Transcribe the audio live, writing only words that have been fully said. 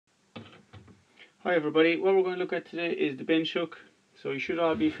Hi everybody, what we're going to look at today is the bench hook. So you should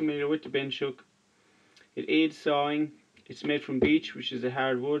all be familiar with the bench hook. It aids sawing. It's made from beech, which is a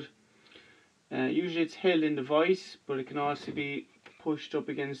hard wood. Usually it's held in the vise, but it can also be pushed up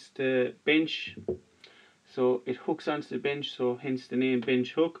against the bench. So it hooks onto the bench, so hence the name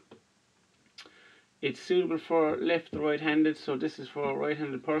bench hook. It's suitable for left or right handed, so this is for a right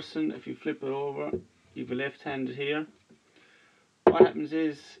handed person. If you flip it over, you have a left handed here. What happens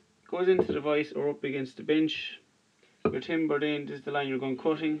is, it goes into the vise or up against the bench. Your timbered end is the line you're going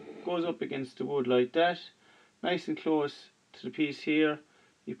cutting, goes up against the wood like that, nice and close to the piece here.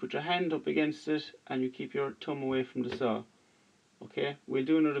 You put your hand up against it and you keep your thumb away from the saw. Okay, we'll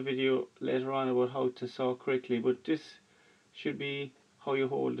do another video later on about how to saw correctly, but this should be how you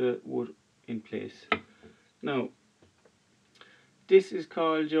hold the wood in place. Now, this is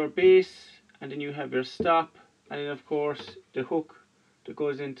called your base, and then you have your stop, and then of course the hook that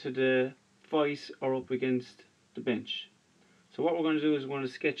goes into the vise or up against the bench. So what we're going to do is we're going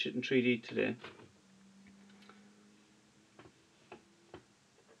to sketch it in 3D today.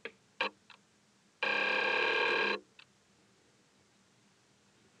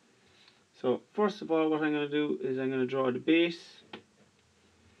 So first of all, what I'm going to do is I'm going to draw the base.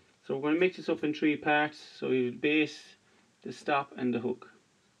 So we're going to mix this up in 3 parts. So you have the base, the stop and the hook.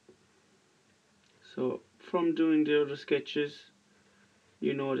 So from doing the other sketches,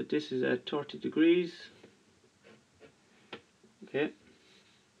 you know that this is at 30 degrees. Okay,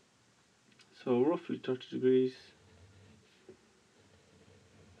 so roughly 30 degrees.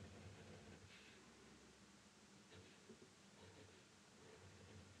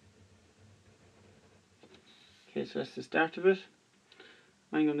 Okay, so that's the start of it.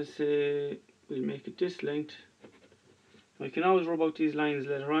 I'm going to say we'll make it this length. Now you can always rub out these lines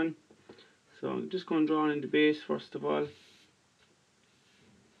later on. So I'm just going to draw in the base first of all.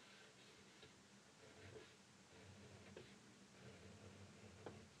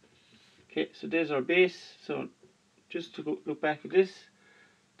 Okay, so there's our base. So just to look back at this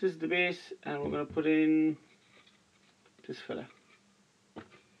is the base, and we're going to put in this fella.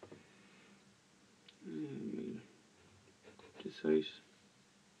 This height.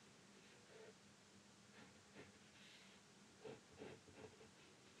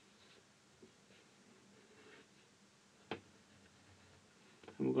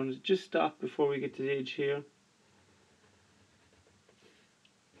 And we're going to just stop before we get to the edge here.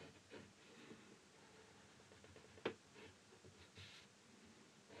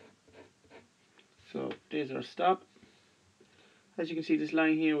 So there's our stop. As you can see, this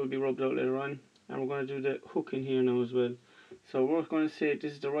line here will be rubbed out later on, and we're going to do the hook in here now as well. So we're going to say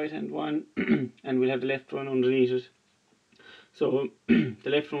this is the right hand one and we'll have the left one underneath it. So the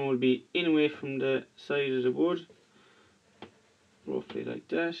left one will be in away from the side of the wood, roughly like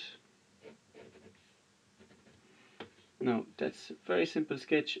that. Now that's a very simple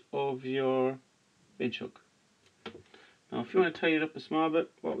sketch of your bench hook. Now if you want to tidy it up a small bit,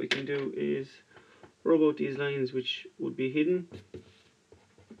 what we can do is rub out these lines which would be hidden.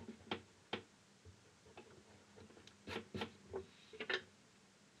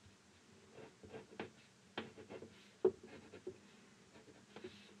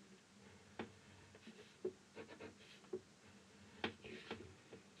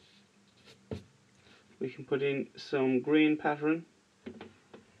 We can put in some grain pattern.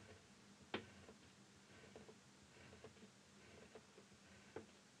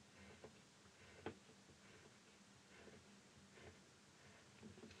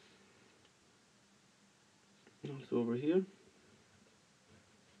 Also over here.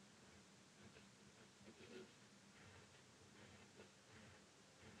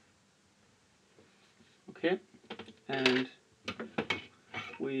 Okay, and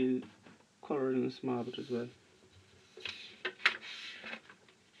we'll colour it in a small bit as well.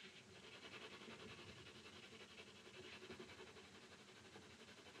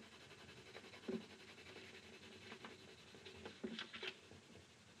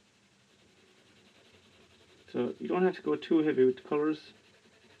 So you don't have to go too heavy with the colours.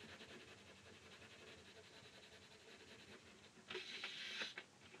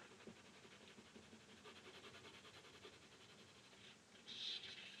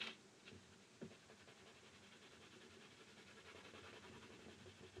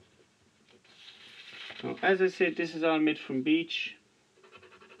 Now, as I said, this is all made from beech,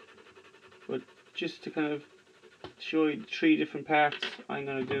 but just to kind of show you the 3 different parts, I'm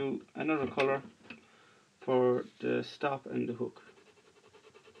going to do another colour for the stop and the hook.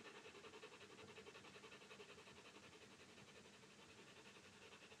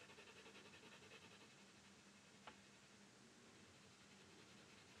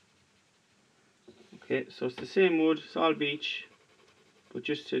 Okay, so it's the same wood, it's all beech, but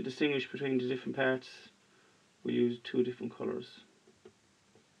just to distinguish between the different parts, we'll use two different colours.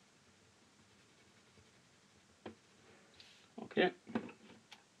 Okay,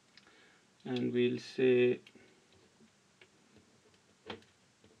 and we'll say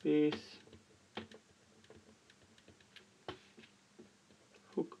base,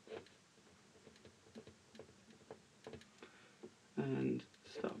 hook, and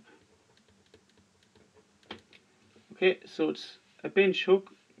stop. Okay, so it's a bench hook.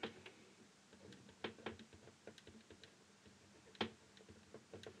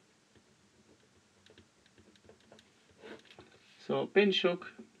 So bench hook,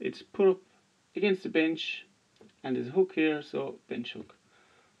 it's put up against the bench, and there's a hook here, so bench hook.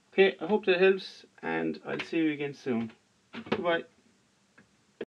 Okay, I hope that helps, and I'll see you again soon. Goodbye.